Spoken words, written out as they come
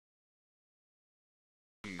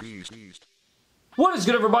What is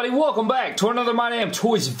good, everybody? Welcome back to another My Damn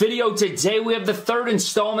Toys video. Today we have the third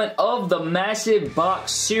installment of the Massive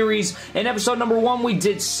Box series. In episode number 1 we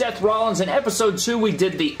did Seth Rollins. In episode 2 we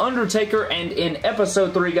did The Undertaker. And in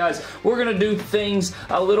episode 3, guys, we're going to do things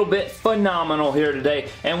a little bit phenomenal here today.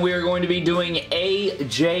 And we are going to be doing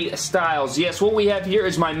AJ Styles. Yes, what we have here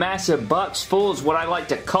is my Massive Box full is what I like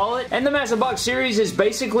to call it. And the Massive Box series is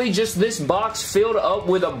basically just this box filled up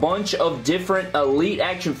with a bunch of different elite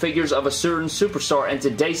action figures of a certain superstar. And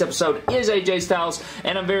today's episode is AJ Styles,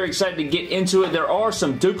 and I'm very excited to get into it. There are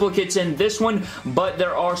some duplicates in this one, but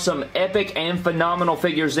there are some epic and phenomenal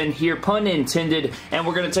figures in here, pun intended, and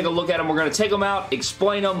we're going to take a look at them. We're going to take them out,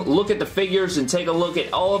 explain them, look at the figures, and take a look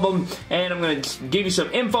at all of them, and I'm going to give you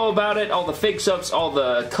some info about it, all the fix-ups, all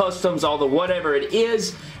the customs, all the whatever it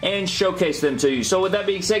is, and showcase them to you. So with that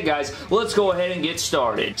being said, guys, let's go ahead and get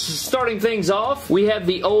started. So starting things off, we have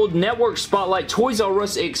the old Network Spotlight Toys R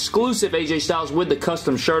Us exclusive AJ Styles with the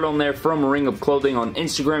custom shirt on there from Ring of Clothing on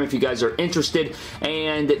Instagram if you guys are interested.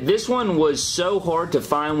 And this one was so hard to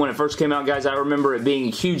find when it first came out, guys. I remember it being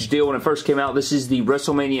a huge deal when it first came out. This is the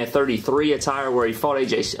WrestleMania 33 attire where he fought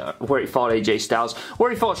AJ Styles, where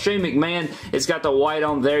he fought Shane McMahon. It's got the white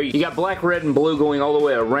on there. You got black, red, and blue going all the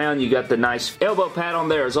way around. You got the nice elbow pad on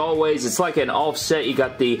there as always. It's like an offset. You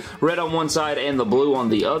got the red on one side and the blue on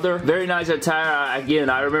the other. Very nice attire. Again,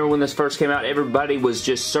 I remember when this first came out, everybody was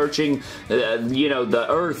just searching you know, the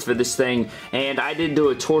earth for this thing, and I did do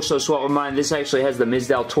a torso swap with mine. This actually has the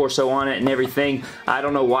Mizdow torso on it and everything. I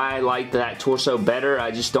don't know why I like that torso better.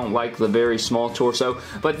 I just don't like the very small torso,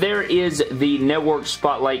 but there is the Network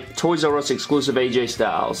Spotlight Toys R Us exclusive AJ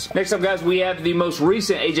Styles. Next up, guys, we have the most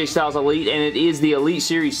recent AJ Styles Elite, and it is the Elite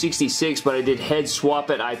Series 66, but I did head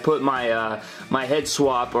swap it. I put my my head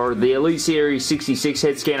swap, or the Elite Series 66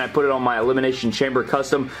 head scan, I put it on my Elimination Chamber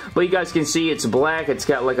custom, but you guys can see it's black. It's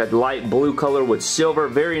got like a light blue color with silver.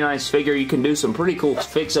 Very nice figure. You can do some pretty cool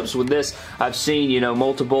fix-ups with this. I've seen, you know,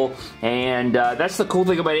 multiple, and that's the cool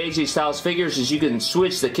thing about AJ Styles figures is you can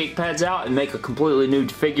switch the kick pads out and make a completely new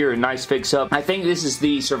figure, a nice fix-up. I think this is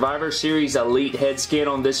the Survivor Series Elite head scan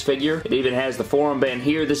on this figure. It even has the forearm band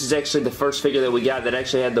here. This is actually the first figure that we got that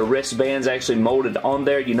actually had the wristbands actually molded on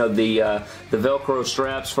there. You know, the Velcro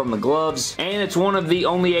straps from the gloves, and it's one of the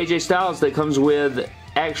only AJ Styles that comes with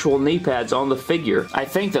actual knee pads on the figure. I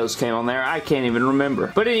think those came on there. I can't even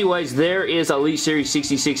remember. But anyways, there is Elite Series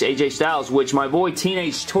 66 AJ Styles, which my boy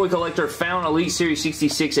Teenage Toy Collector found Elite Series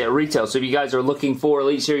 66 at retail. So if you guys are looking for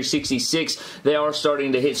Elite Series 66, they are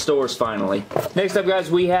starting to hit stores finally. Next up,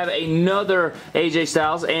 guys, we have another AJ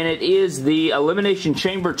Styles, and it is the Elimination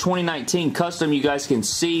Chamber 2019 custom. You guys can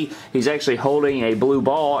see he's actually holding a blue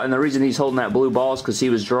ball, and the reason he's holding that blue ball is because he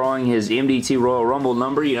was drawing his MDT Royal Rumble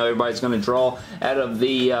number. You know, everybody's going to draw out of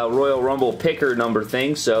the Royal Rumble picker number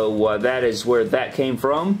thing, so that is where that came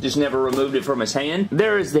from. Just never removed it from his hand.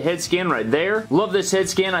 There is the head scan right there. Love this head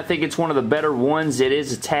scan. I think it's one of the better ones. It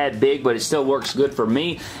is a tad big, but it still works good for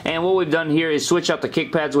me. And what we've done here is switch out the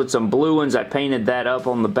kick pads with some blue ones. I painted that up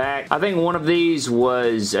on the back. I think one of these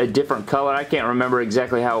was a different color. I can't remember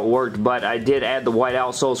exactly how it worked, but I did add the white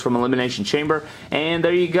outsoles from Elimination Chamber, and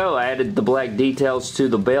there you go. I added the black details to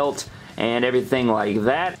the belt and everything like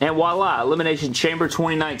that. And voila, Elimination Chamber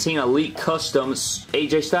 2019 Elite Customs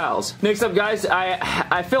AJ Styles. Next up, guys,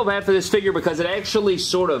 I feel bad for this figure because it actually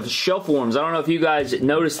sort of shelf warms. I don't know if you guys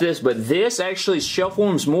noticed this, but this actually shelf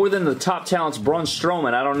warms more than the Top Talents Braun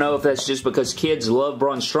Strowman. I don't know if that's just because kids love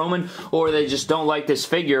Braun Strowman or they just don't like this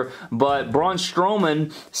figure, but Braun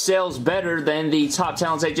Strowman sells better than the Top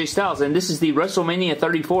Talents AJ Styles, and this is the WrestleMania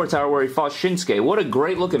 34 attire where he fought Shinsuke. What a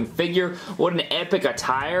great looking figure. What an epic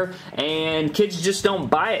attire. And kids just don't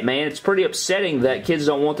buy it, man. It's pretty upsetting that kids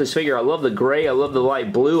don't want this figure. I love the gray. I love the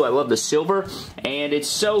light blue. I love the silver. And it's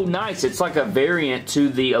so nice. It's like a variant to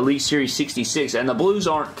the Elite Series 66. And the blues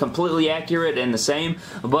aren't completely accurate and the same,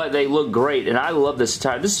 but they look great. And I love this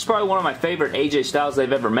attire. This is probably one of my favorite AJ Styles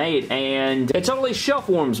they've ever made. And it totally shelf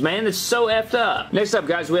warms, man. It's so effed up. Next up,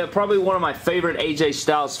 guys, we have probably one of my favorite AJ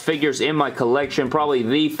Styles figures in my collection. Probably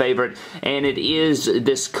the favorite. And it is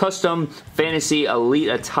this custom Fantasy Elite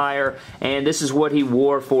attire. And this is what he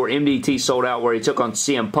wore for MDT Sold Out, where he took on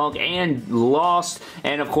CM Punk and lost,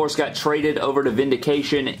 and of course got traded over to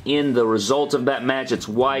Vindication in the result of that match. It's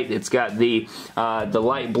white. It's got the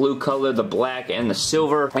light blue color, the black, and the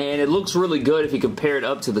silver, and it looks really good if you compare it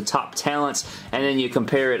up to the Top Talents, and then you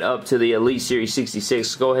compare it up to the Elite Series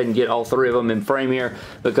 66. Go ahead and get all three of them in frame here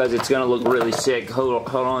because it's going to look really sick. Hold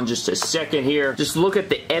on just a second here. Just look at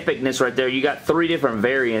the epicness right there. You got three different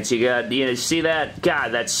variants. You got, you know, see that?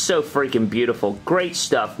 God, that's so so freaking beautiful. Great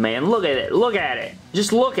stuff, man. Look at it. Look at it.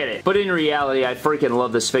 Just look at it. But in reality, I freaking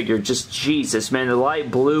love this figure. Just Jesus, man. The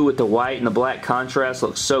light blue with the white and the black contrast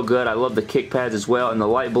looks so good. I love the kick pads as well, and the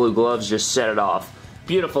light blue gloves just set it off.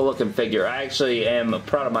 Beautiful looking figure. I actually am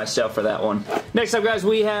proud of myself for that one. Next up, guys,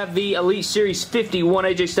 we have the Elite Series 51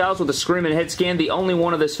 AJ Styles with the Screaming head scan. The only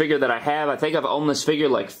one of this figure that I have. I think I've owned this figure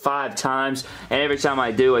like 5 times, and every time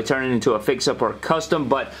I do, I turn it into a fix-up or a custom,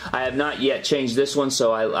 but I have not yet changed this one,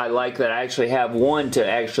 so I like that I actually have one to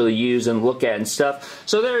actually use and look at and stuff.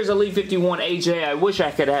 So there's Elite 51 AJ. I wish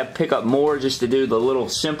I could have pick up more just to do the little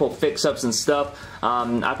simple fix-ups and stuff.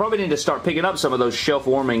 I probably need to start picking up some of those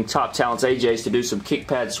shelf-warming Top Talents AJs to do some kick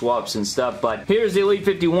pad swaps and stuff, but here's the Elite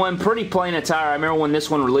 51. Pretty plain attire. I remember when this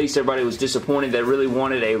one released, everybody was disappointed. They really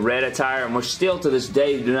wanted a red attire, and we're still to this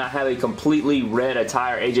day do not have a completely red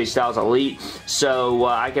attire AJ Styles Elite, so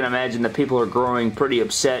I can imagine that people are growing pretty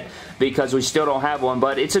upset because we still don't have one,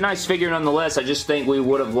 but it's a nice figure nonetheless. I just think we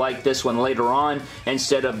would have liked this one later on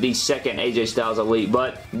instead of the second AJ Styles Elite,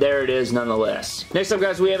 but there it is nonetheless. Next up,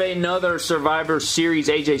 guys, we have another Survivor Series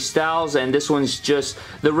AJ Styles, and this one's just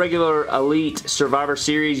the regular Elite Survivor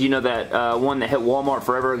Series, you know, that one that hit Walmart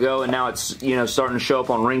forever ago, and now it's, you know, starting to show up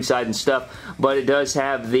on ringside and stuff, but it does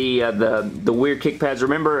have the weird kick pads.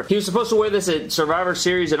 Remember, he was supposed to wear this at Survivor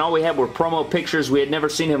Series, and all we had were promo pictures. We had never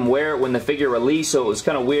seen him wear it when the figure released, so it was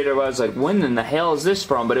kind of weird. Everybody was like, when in the hell is this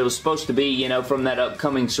from? But it was supposed to be, you know, from that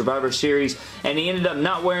upcoming Survivor Series, and he ended up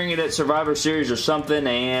not wearing it at Survivor Series or something,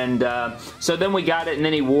 and so then we got it, and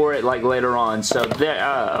then he wore it like later on. So there,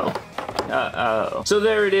 so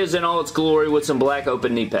there it is in all its glory with some black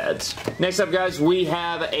open knee pads. Next up, guys, we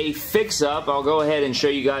have a fix-up. I'll go ahead and show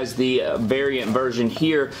you guys the variant version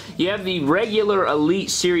here. You have the regular Elite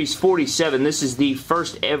Series 47. This is the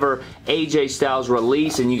first ever AJ Styles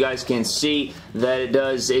release, and you guys can see that it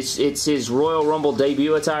does, it's his Royal Rumble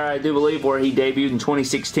debut attire, I do believe, where he debuted in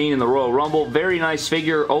 2016 in the Royal Rumble. Very nice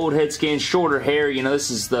figure, old head scan, shorter hair. You know, this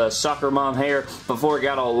is the soccer mom hair before it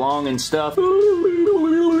got all long and stuff.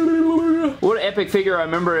 What an epic figure. I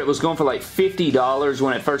remember it was going for like $50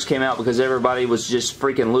 when it first came out because everybody was just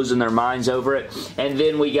freaking losing their minds over it. And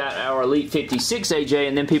then we got our Elite 56 AJ,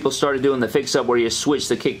 and then people started doing the fix-up where you switch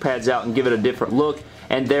the kick pads out and give it a different look.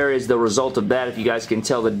 And there is the result of that, if you guys can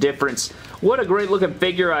tell the difference. What a great looking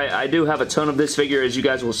figure. I do have a ton of this figure, as you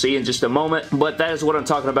guys will see in just a moment, but that is what I'm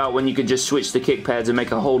talking about when you can just switch the kick pads and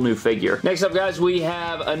make a whole new figure. Next up, guys, we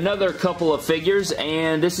have another couple of figures,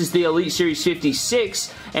 and this is the Elite Series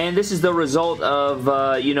 56, and this is the result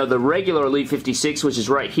of, you know, the regular Elite 56, which is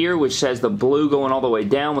right here, which has the blue going all the way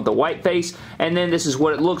down with the white face, and then this is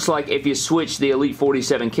what it looks like if you switch the Elite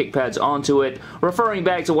 47 kick pads onto it, referring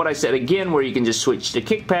back to what I said again, where you can just switch the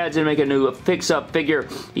kick pads and make a new fix-up figure.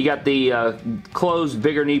 You got the closed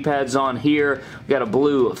bigger knee pads on here. We got a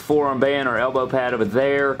blue forearm band or elbow pad over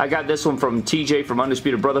there. I got this one from TJ from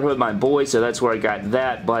Undisputed Brotherhood, my boy, so that's where I got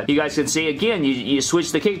that. But you guys can see, again, you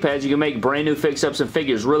switch the kick pads, you can make brand new fix-ups and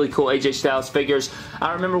figures. Really cool AJ Styles figures.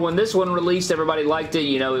 I remember when this one released, everybody liked it.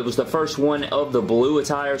 You know, it was the first one of the blue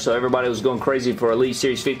attire, so everybody was going crazy for Elite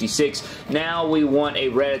Series 56. Now we want a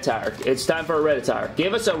red attire. It's time for a red attire.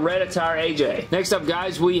 Give us a red attire AJ. Next up,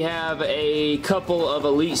 guys, we have a couple of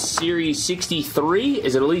Elite Series 63.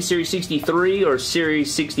 Is it Elite Series 63 or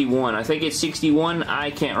Series 61? I think it's 61.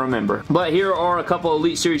 I can't remember. But here are a couple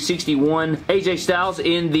Elite Series 61 AJ Styles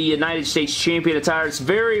in the United States Champion attire. It's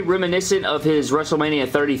very reminiscent of his WrestleMania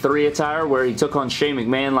 33 attire where he took on Shane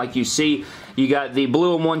McMahon, like you see. You got the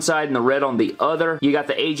blue on one side and the red on the other. You got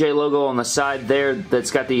the AJ logo on the side there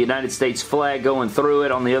that's got the United States flag going through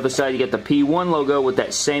it. On the other side, you get the P1 logo with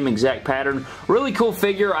that same exact pattern. Really cool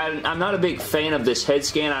figure. I'm not a big fan of this head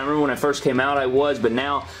scan. I remember when it first came out I was, but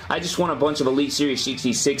now I just want a bunch of Elite Series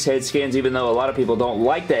 66 head scans, even though a lot of people don't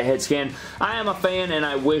like that head scan. I am a fan, and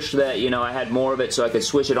I wish that, you know, I had more of it so I could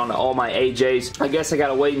switch it onto all my AJs. I guess I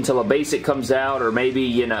gotta wait until a basic comes out, or maybe,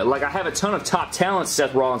 you know, like I have a ton of Top Talents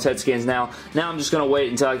Seth Rollins head scans now. Now I'm just going to wait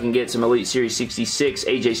until I can get some Elite Series 66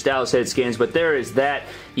 AJ Styles head scans, but there is that.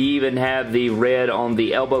 You even have the red on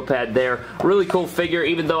the elbow pad there. Really cool figure,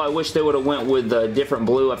 even though I wish they would have went with a different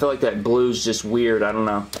blue. I feel like that blue's just weird. I don't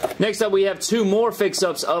know. Next up, we have two more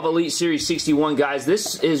fix-ups of Elite Series 61, guys.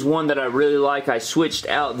 This is one that I really like. I switched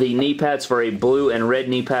out the knee pads for a blue and red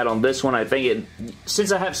knee pad on this one. I think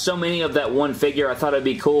since I have so many of that one figure, I thought it'd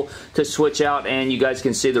be cool to switch out, and you guys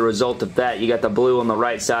can see the result of that. You got the blue on the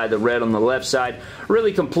right side, the red on the left side.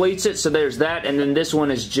 Really completes it, so there's that, and then this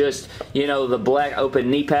one is just, you know, the black open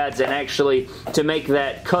knee pads, and actually to make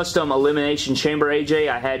that custom Elimination Chamber AJ,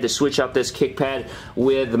 I had to switch out this kick pad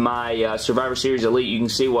with my Survivor Series Elite. You can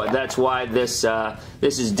see what that's why this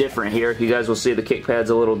This is different here. You guys will see the kick pad's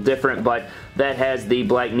a little different, but that has the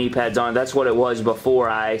black knee pads on. That's what it was before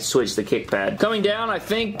I switched the kick pad. Coming down, I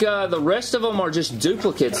think the rest of them are just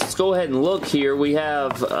duplicates. Let's go ahead and look here. We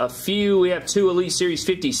have a few. We have two Elite Series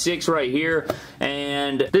 56 right here,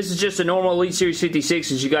 and this is just a normal Elite Series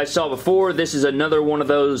 56 as you guys saw before. This is another one of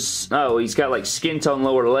those. Oh, he's got like skin tone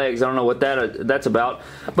lower legs. I don't know what that's about,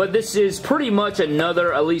 but this is pretty much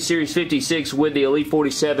another Elite Series 56 with the Elite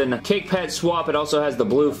 47 kick pad swap. It also has the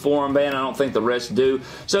blue forearm band. I don't think the rest do.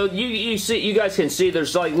 So you guys can see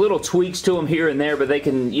there's like little tweaks to them here and there, but they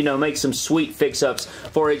can, you know, make some sweet fix-ups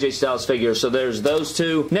for AJ Styles figures. So there's those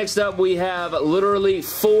two. Next up, we have literally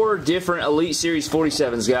 4 different Elite Series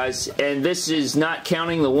 47s, guys, and this is not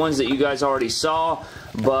counting the ones that you guys already saw,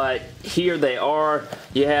 but here they are.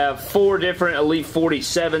 You have 4 different Elite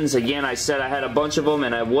 47s. Again, I said I had a bunch of them,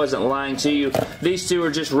 and I wasn't lying to you. These two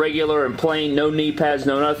are just regular and plain, no knee pads,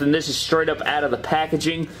 no nothing. This is straight up out of the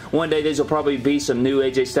packaging. One day these will probably be some new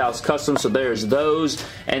AJ Styles custom, so there's those.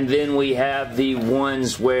 And then we have the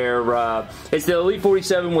ones where it's the Elite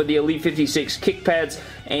 47 with the Elite 56 kick pads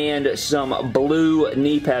and some blue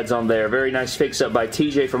knee pads on there. Very nice fix-up by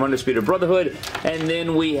TJ from Undisputed Brotherhood. And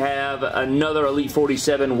then we have another Elite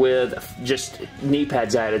 47 with just knee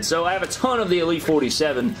pads added. So I have a ton of the Elite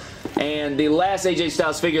 47. And the last AJ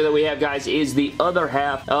Styles figure that we have, guys, is the other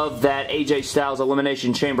half of that AJ Styles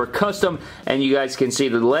Elimination Chamber Custom. And you guys can see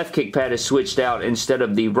the left kick pad is switched out instead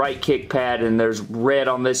of the right kick pad. And there's red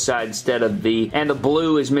on this side instead of the... And the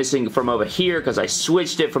blue is missing from over here because I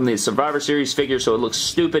switched it from the Survivor Series figure, so it looks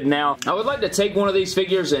stupid now. I would like to take one of these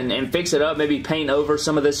figures and fix it up, maybe paint over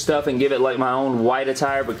some of this stuff and give it like my own white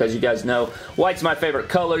attire, because you guys know white's my favorite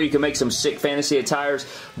color. You can make some sick fantasy attires.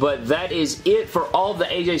 But that is it for all the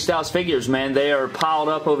AJ Styles figures, man. They are piled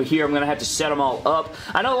up over here. I'm going to have to set them all up.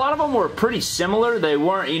 I know a lot of them were pretty similar. They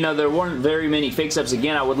weren't, you know, there weren't very many fix-ups.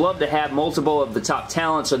 Again, I would love to have multiple of the top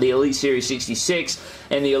talents, or the Elite Series 66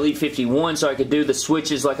 and the Elite 51, so I could do the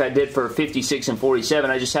switches like I did for 56 and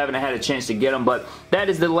 47. I just haven't had a chance to get them, but that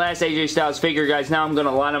is the last AJ Styles figure, guys. Now I'm going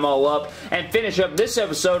to line them all up and finish up this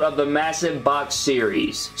episode of the Massive Box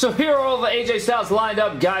Series. So here are all the AJ Styles lined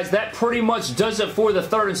up, guys. That pretty much does it for the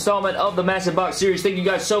 3rd installment of the Massive Box Series. Thank you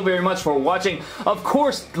guys so very much for watching. Of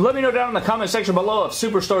course, let me know down in the comment section below of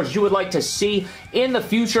superstars you would like to see in the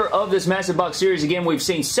future of this Massive Box Series. Again, we've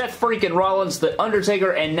seen Seth freaking Rollins, The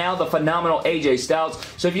Undertaker, and now the phenomenal AJ Styles.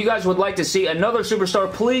 So if you guys would like to see another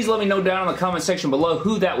superstar, please let me know down in the comment section below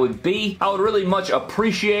who that would be. I would really much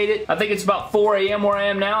appreciate it. I think it's about 4 a.m. where I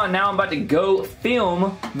am now, and now I'm about to go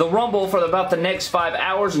film the Rumble for about the next 5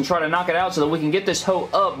 hours and try to knock it out so that we can get this hoe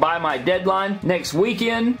up by my deadline next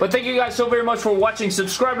weekend. But thank you guys so very much for watching.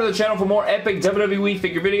 Subscribe to the channel for more epic WWE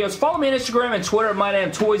figure videos. Follow me on Instagram and Twitter at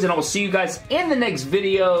MyDamnToys, and I will see you guys in the next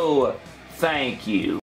video. Thank you.